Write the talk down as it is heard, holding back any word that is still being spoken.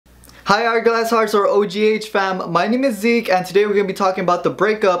Hi Hourglass Hearts or OGH fam, my name is Zeke and today we're going to be talking about the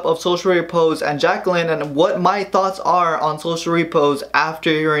breakup of Social Repose and Jacqueline and what my thoughts are on Social Repose after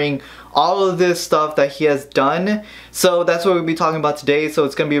hearing all of this stuff that he has done. So that's what we'll be talking about today. So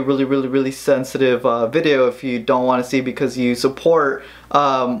it's going to be a really sensitive video if you don't want to see, because you support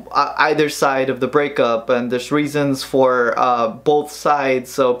either side of the breakup and there's reasons for both sides.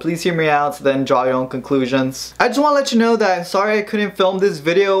 So please hear me out, then draw your own conclusions. I just want to let you know that I'm sorry I couldn't film this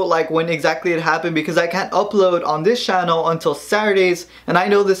video like when exactly it happened, because I can't upload on this channel until Saturdays, and I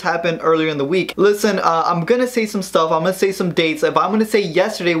know this happened earlier in the week. Listen, I'm gonna say some stuff, I'm gonna say some dates. If I'm gonna say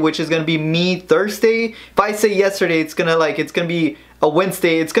yesterday, which is gonna be me Thursday, if I say yesterday, it's gonna be a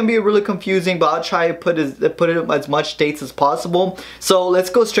Wednesday. It's gonna be really confusing, but I'll try to put as much dates as possible. So let's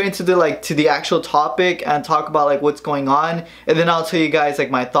go straight into the actual topic and talk about like what's going on, and then I'll tell you guys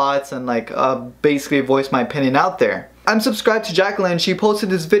like my thoughts and like basically voice my opinion out there. I'm subscribed to Jacqueline. She posted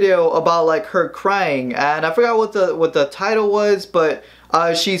this video about like her crying, and I forgot what the title was, but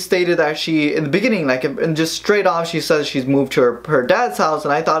she stated that she, in the beginning, like, and just straight off, she says she's moved to her dad's house,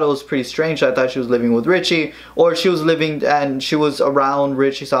 and I thought it was pretty strange. I thought she was living with Richie, or she was living and she was around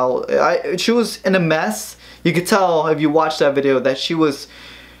Richie's house. She was in a mess. You could tell if you watch that video that she was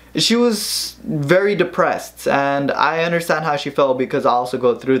very depressed, and I understand how she felt because I also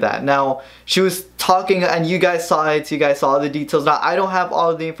go through that. Now, she was talking, and you guys saw it, you guys saw the details. Now, I don't have all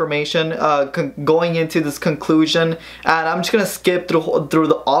of the information going into this conclusion, and I'm just gonna skip through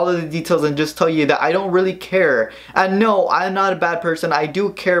all of the details and just tell you that I don't really care. And no, I'm not a bad person. I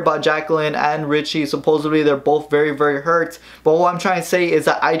do care about Jacqueline and Richie. Supposedly, they're both very hurt, but what I'm trying to say is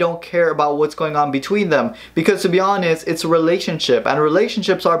that I don't care about what's going on between them, because to be honest, it's a relationship, and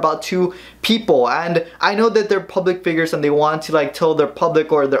relationships are about two people. And I know that they're public figures and they want to like tell their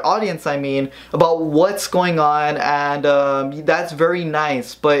public, or their audience I mean, about what's going on, and that's very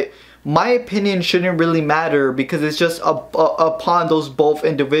nice, but my opinion shouldn't really matter, because it's just upon those both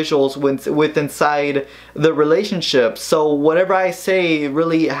individuals with inside the relationship. So whatever I say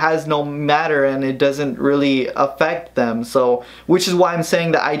really has no matter, and it doesn't really affect them. So, which is why I'm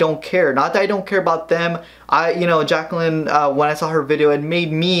saying that I don't care. Not that I don't care about them. You know, Jacqueline, when I saw her video, it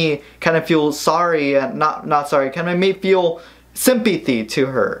made me kind of feel sorry, and not sorry, kind of made me feel sympathy to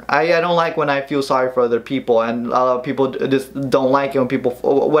her. I don't like when I feel sorry for other people, and a lot of people just don't like it when people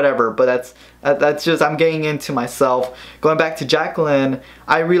whatever, but that's just, I'm getting into myself. Going back to Jacqueline,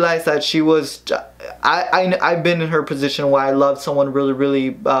 I realized that she was, I've been in her position where I loved someone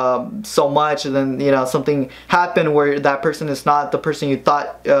really so much, and then, you know, something happened where that person is not the person you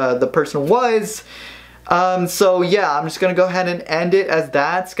thought the person was. So yeah, I'm just gonna go ahead and end it as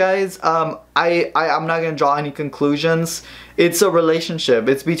that, guys. I'm not gonna draw any conclusions. It's a relationship.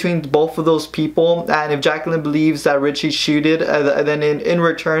 It's between both of those people, and if Jacqueline believes that Richie cheated, then in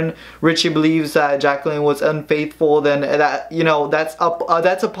return Richie believes that Jacqueline was unfaithful, then that, you know, that's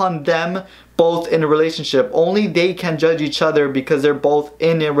upon them both in a relationship. Only they can judge each other because they're both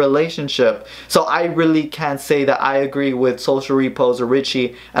in a relationship. So I really can't say that I agree with Social Repose or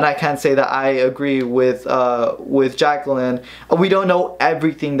Richie, and I can't say that I agree with Jacqueline. We don't know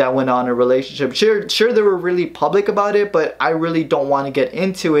everything that went on in a relationship. Sure they were really public about it, but I really don't want to get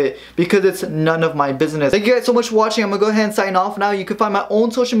into it because it's none of my business. Thank you guys so much for watching. I'm gonna go ahead and sign off now. You can find my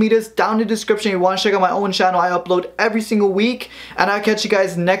own social medias down in the description if you want to check out my own channel. I upload every single week, and I'll catch you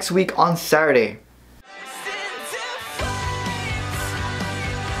guys next week on Saturday.